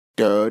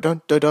Dun,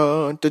 dun, dun,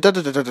 dun, dun,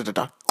 dun, dun, dun, dun,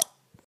 dun.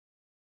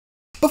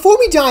 Before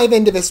we dive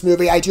into this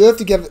movie, I do have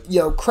to give,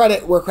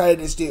 credit where credit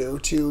is due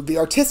to the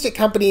artistic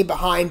company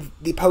behind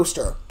the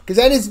poster, because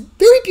that is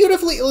very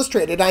beautifully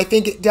illustrated. I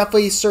think it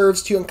definitely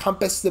serves to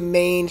encompass the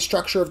main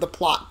structure of the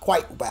plot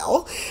quite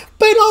well,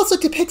 but it also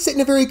depicts it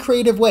in a very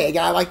creative way.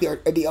 Again, I like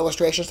the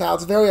illustration style.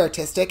 It's very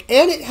artistic,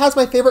 and it has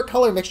my favorite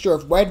color mixture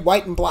of red,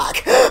 white, and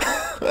black.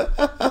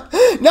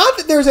 Not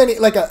that there's any,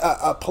 like,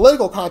 a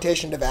political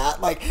connotation to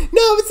that. Like,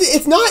 no,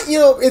 it's not,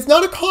 it's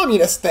not a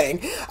communist thing.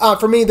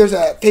 For me, there's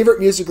a favorite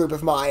music group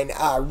of mine,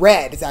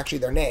 Red is actually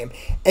their name,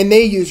 and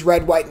they use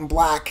red, white, and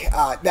black,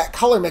 that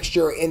color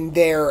mixture in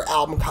their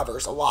album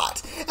covers a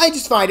lot. I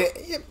just find it,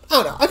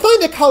 I don't know, I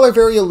find the color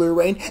very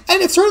alluring,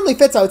 and it certainly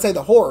fits, I would say,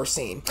 the horror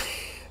scene.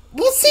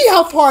 We'll see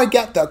how far I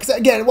get, though, because,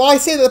 again, while I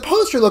say that the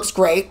poster looks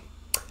great,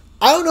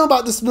 I don't know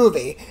about this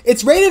movie.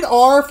 It's rated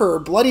R for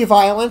bloody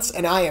violence,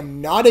 and I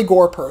am not a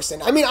gore person.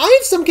 I mean, I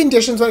have some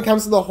conditions when it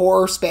comes to the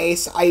horror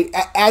space.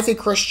 As a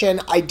Christian,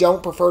 I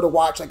don't prefer to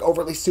watch, like,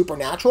 overtly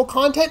supernatural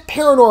content.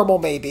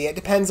 Paranormal, maybe. It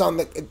depends on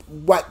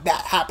what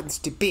that happens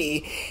to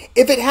be.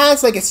 If it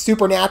has, like, a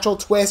supernatural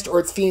twist, or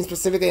it's themed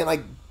specifically in,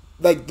 like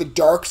the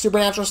dark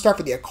supernatural stuff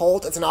or the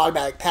occult, it's an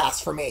automatic pass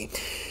for me.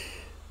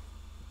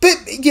 But,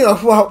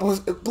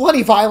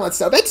 bloody violence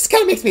stuff, that just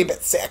kind of makes me a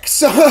bit sick.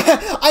 So,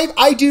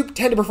 I do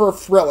tend to prefer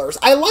thrillers.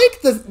 I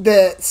like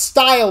the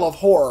style of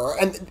horror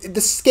and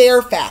the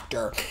scare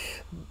factor.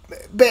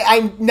 But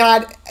I'm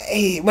not,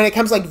 when it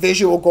comes to, like,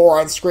 visual gore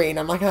on screen,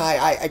 I'm like,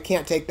 I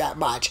can't take that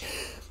much.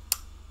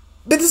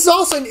 But this is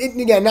also,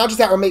 again, not just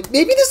that, or maybe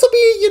this will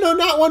be,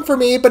 not one for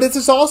me, but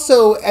it's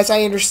also, as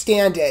I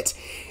understand it,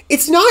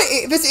 it's not,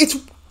 it's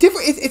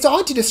different, it's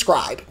odd to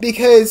describe,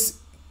 because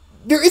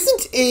there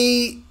isn't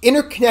a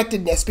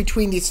interconnectedness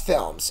between these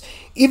films,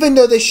 even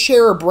though they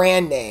share a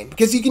brand name.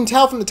 Because you can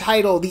tell from the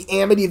title, the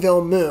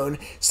Amityville Moon,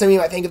 some of you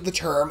might think of the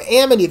term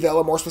Amityville,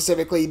 or more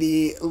specifically,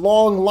 the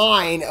long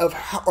line of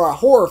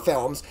horror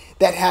films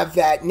that have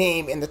that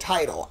name in the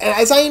title. And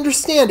as I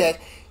understand it,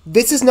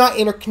 this is not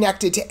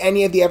interconnected to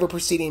any of the ever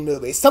preceding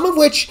movies, some of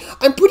which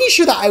I'm pretty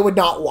sure that I would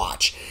not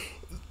watch.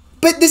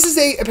 But this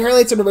is apparently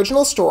it's an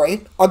original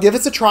story. I'll give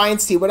it a try and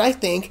see what I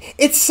think.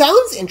 It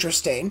sounds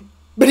interesting.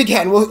 But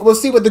again, we'll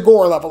see what the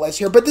gore level is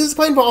here. But this is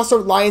playing for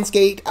also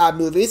Lionsgate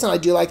Movies, and I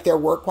do like their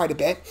work quite a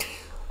bit.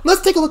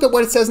 Let's take a look at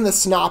what it says in the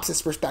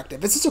synopsis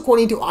perspective. This is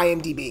according to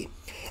IMDb.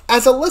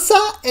 As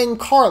Alyssa and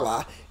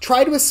Karla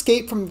try to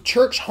escape from the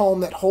church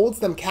home that holds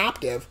them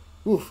captive,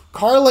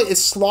 Karla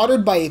is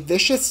slaughtered by a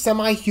vicious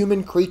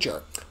semi-human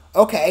creature.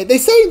 Okay, they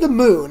say the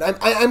moon.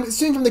 I'm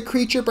assuming from the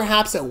creature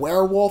perhaps a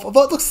werewolf,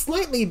 although it looks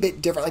slightly a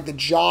bit different, like the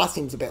jaw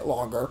seems a bit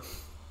longer.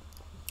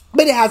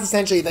 But it has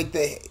essentially, like,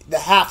 the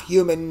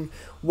half-human,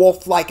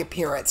 wolf-like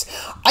appearance.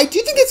 I do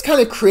think it's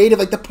kind of creative.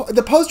 Like,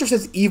 the poster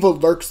says evil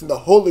lurks in the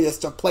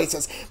holiest of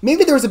places.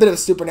 Maybe there was a bit of a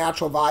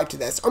supernatural vibe to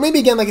this. Or maybe,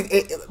 again, like,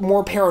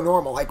 more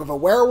paranormal, like with a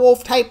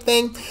werewolf-type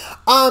thing.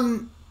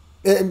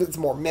 It's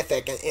more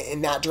mythic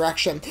in that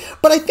direction.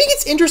 But I think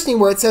it's interesting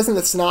where it says in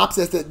the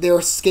synopsis that they're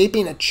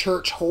escaping a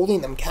church holding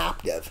them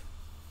captive.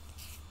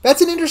 That's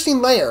an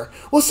interesting layer.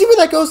 We'll see where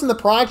that goes in the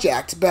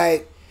project,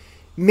 but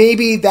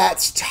maybe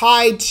that's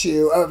tied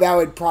to, that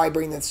would probably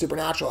bring the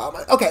supernatural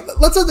element. Okay,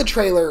 let's let the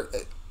trailer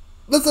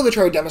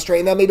demonstrate,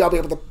 and then maybe I'll be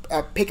able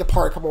to pick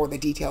apart a couple more of the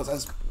details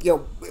as,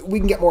 we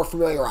can get more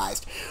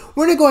familiarized.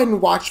 We're going to go ahead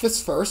and watch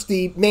this first,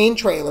 the main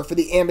trailer for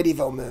the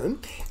Amityville Moon,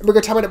 and we're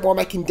going to talk about it more in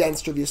my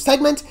condensed review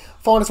segment,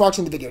 following us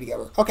watching the video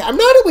together. Okay, I'm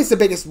not always the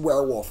biggest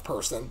werewolf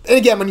person, and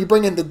again, when you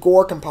bring in the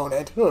gore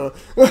component,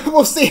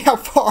 we'll see how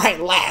far I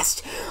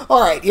last.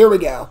 Alright, here we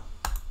go.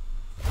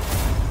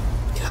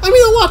 I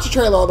mean, I'll watch the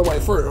trailer all the way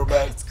through,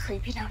 but it's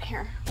creepy down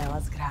here. Yeah,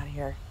 let's get out of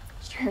here.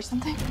 Did you hear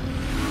something?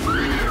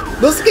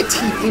 let's look at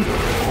TV.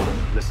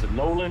 Alyssa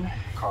Nolan,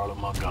 Karla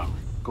Montgomery.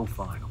 Go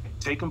find them.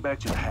 Take them back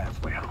to the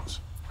halfway house.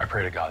 I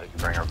pray to God that you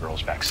bring our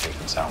girls back safe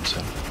and sound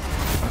soon.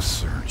 A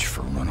search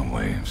for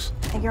runaways.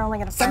 I think you're only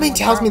gonna find Something one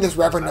tells me girl. this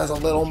reverend knows a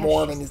little Because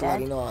more she's than he's dead.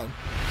 letting on.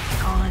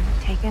 Gone,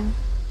 taken,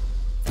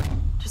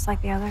 just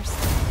like the others.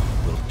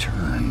 Will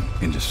turn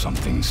into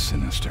something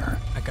sinister.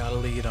 I got a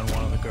lead on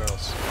one of the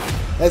girls.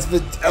 As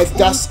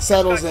dusk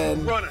settles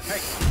in. Running. Hey,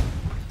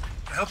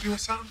 can I help you with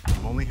something?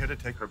 I'm only here to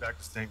take her back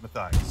to St.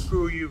 Matthias.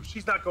 Screw you.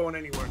 She's not going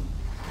anywhere.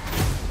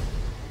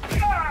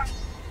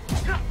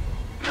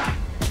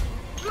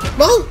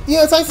 Well,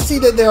 it's nice to see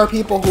that there are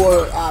people who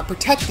are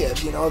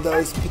protective,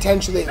 those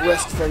potentially at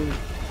risk from,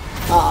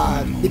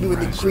 maybe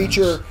with the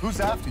creature. Who's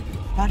after you?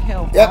 Not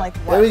who. Yep, Like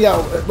what? there we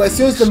go. As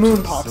soon as the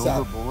moon pops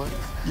Silver up. bullet.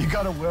 You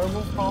got a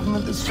werewolf problem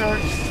in this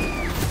church?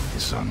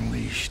 Is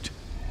unleashed.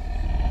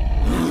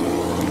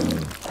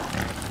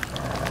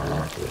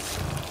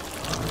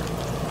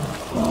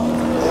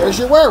 There's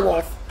your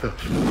werewolf. The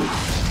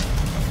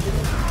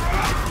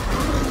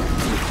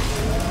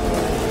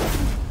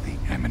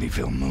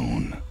Amityville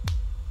Moon.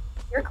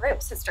 Your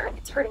grip, sister.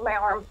 It's hurting my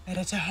arm.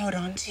 Better to hold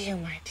on to you,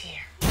 my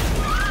dear.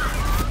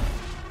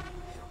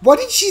 What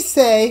did she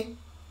say?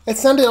 It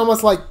sounded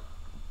almost like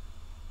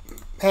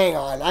Hang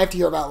on, I have to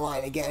hear about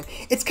line again.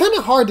 It's kind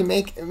of hard to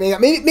make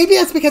maybe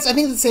that's because I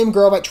think it's the same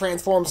girl that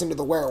transforms into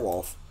the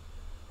werewolf.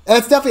 And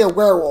it's definitely a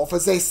werewolf,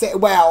 as they say.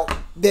 Well,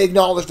 they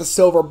acknowledge the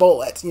silver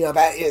bullet. You know,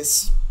 that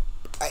is,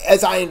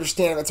 as I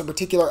understand it, that's a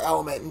particular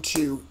element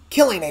into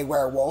killing a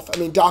werewolf. I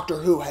mean, Doctor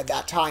Who had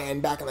that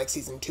tie-in back in like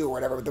season 2 or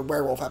whatever, with the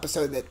werewolf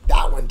episode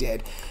that one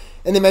did.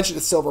 And they mentioned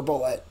the silver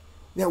bullet.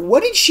 Now,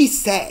 what did she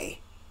say?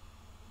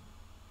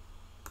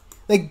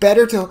 Like,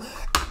 better to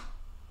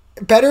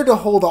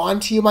hold on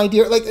to you, my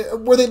dear. Like,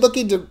 were they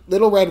looking to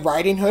Little Red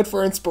Riding Hood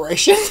for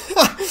inspiration?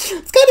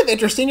 It's kind of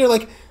interesting. You're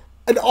like,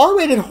 an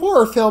R-rated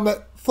horror film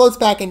that floats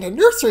back into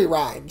nursery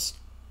rhymes.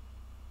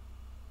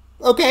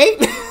 Okay?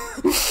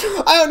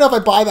 I don't know if I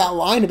buy that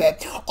line a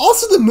bit.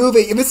 Also, the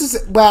movie,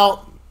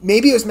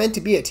 maybe it was meant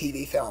to be a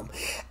TV film.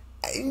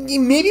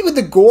 Maybe with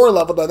the gore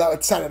level, though, that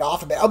would set it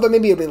off a bit. Oh, but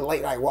maybe it would be a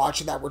late night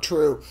watch if that were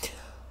true.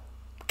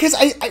 Because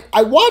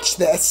I watched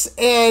this,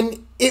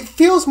 and it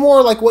feels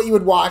more like what you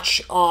would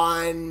watch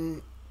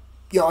on,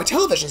 a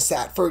television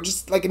set for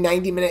just like a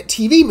 90-minute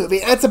TV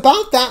movie. And it's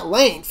about that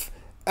length,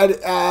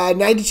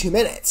 92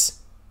 minutes.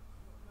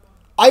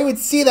 I would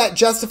see that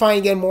justifying,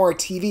 again, more a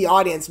TV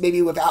audience,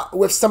 maybe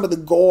with some of the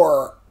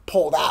gore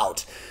pulled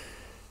out.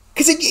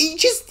 Because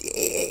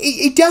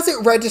it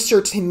doesn't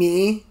register to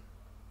me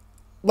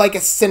like a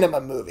cinema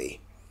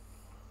movie.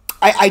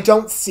 I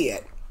don't see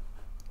it.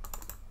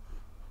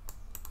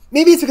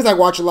 Maybe it's because I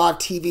watch a lot of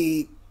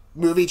TV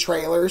movie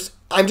trailers.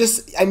 I'm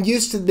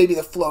used to maybe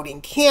the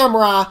floating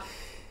camera,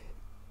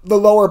 the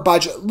lower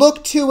budget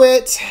look to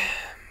it.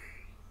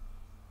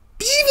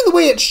 But even the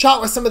way it's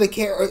shot with some of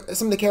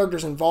the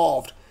characters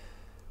involved.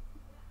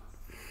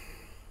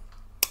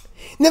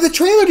 Now, the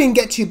trailer didn't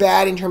get too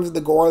bad in terms of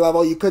the gore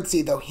level. You could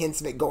see, though, hints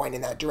of it going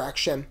in that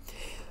direction.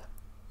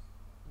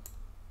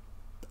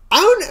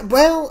 I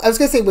was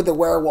going to say with the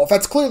werewolf.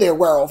 That's clearly a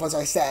werewolf, as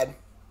I said.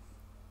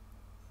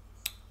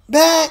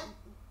 That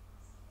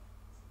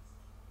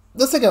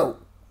looks like it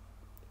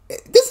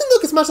doesn't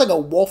look as much like a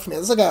wolf to me. It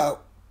looks like a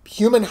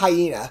human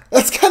hyena.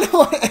 That's kind of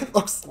what it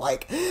looks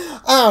like.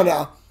 I don't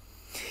know.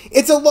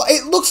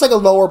 It looks like a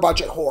lower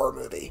budget horror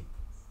movie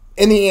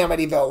in the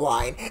Amityville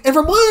line. And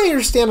from what I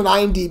understand on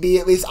IMDb,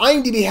 at least,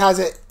 IMDb has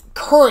it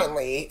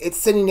currently, it's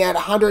sitting at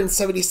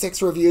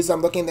 176 reviews.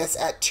 I'm looking at this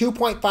at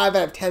 2.5 out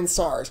of 10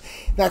 stars.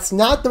 That's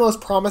not the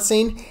most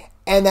promising,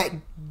 and that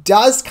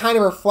does kind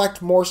of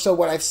reflect more so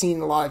what I've seen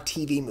in a lot of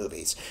TV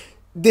movies.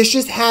 This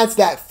just has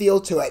that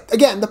feel to it.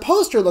 Again, the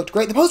poster looked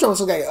great. The poster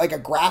almost looked like a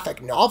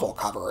graphic novel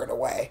cover in a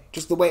way,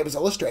 just the way it was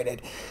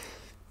illustrated.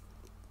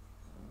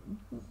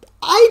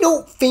 I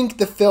don't think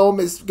the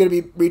film is going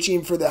to be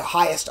reaching for the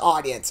highest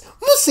audience.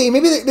 We'll see.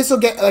 Maybe this will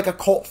get like a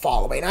cult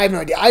following. I have no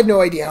idea. I have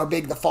no idea how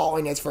big the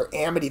following is for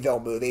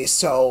Amityville movies,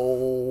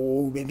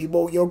 so maybe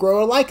people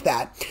grow to like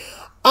that.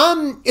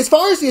 As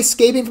far as the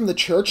escaping from the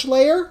church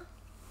layer,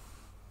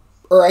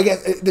 or I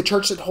guess the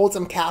church that holds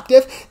them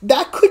captive,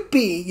 that could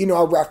be,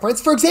 a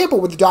reference. For example,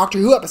 with the Doctor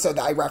Who episode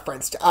that I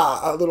referenced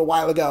a little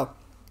while ago,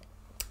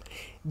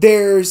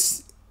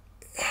 there's,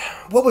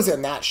 what was it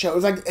in that show? It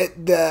was like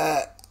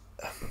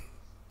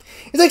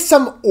it's like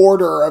some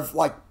order of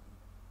like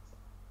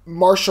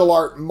martial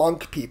art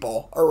monk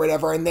people or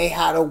whatever, and they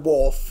had a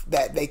wolf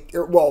that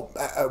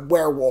a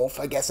werewolf,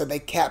 I guess, that they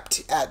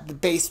kept at the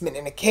basement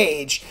in a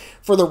cage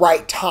for the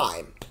right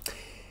time.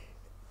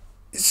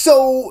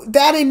 So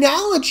that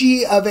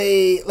analogy of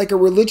a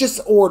religious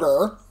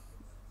order,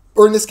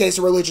 or in this case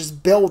a religious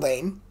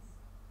building,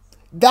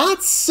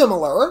 that's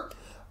similar.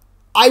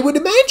 I would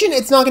imagine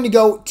it's not going to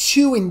go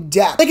too in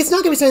depth. Like, it's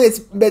not going to be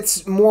something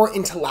that's more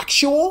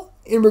intellectual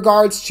in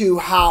regards to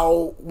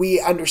how we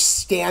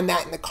understand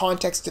that in the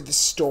context of the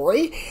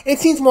story. And it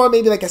seems more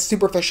maybe like a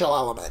superficial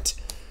element.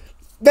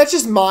 That's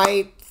just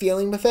my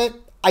feeling with it.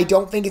 I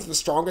don't think it's the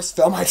strongest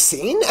film I've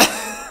seen.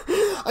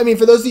 I mean,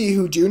 for those of you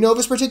who do know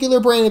this particular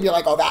brand, you'd be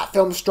like, oh, that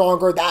film's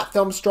stronger, that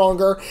film's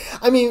stronger.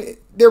 I mean,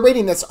 they're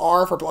rating this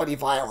R for bloody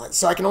violence,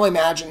 so I can only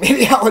imagine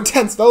maybe how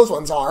intense those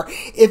ones are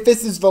if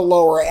this is the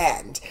lower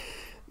end.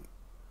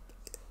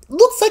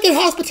 Looks like it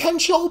has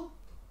potential,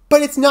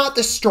 but it's not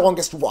the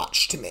strongest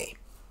watch to me.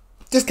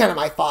 Just kind of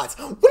my thoughts.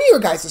 What are your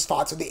guys'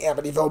 thoughts of the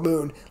Amityville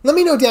Moon? Let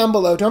me know down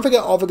below. Don't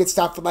forget all the good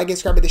stuff. Like,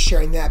 subscribe, and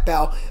sharing that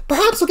bell.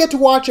 Perhaps we'll get to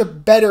watch a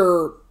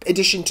better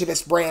addition to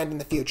this brand in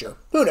the future.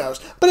 Who knows?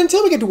 But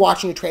until we get to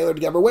watching a trailer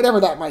together, whatever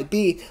that might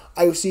be,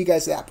 I will see you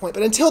guys at that point.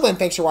 But until then,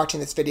 thanks for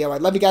watching this video. I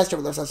love you guys.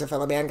 Don't forget to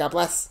fellow man. God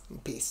bless.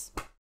 And peace.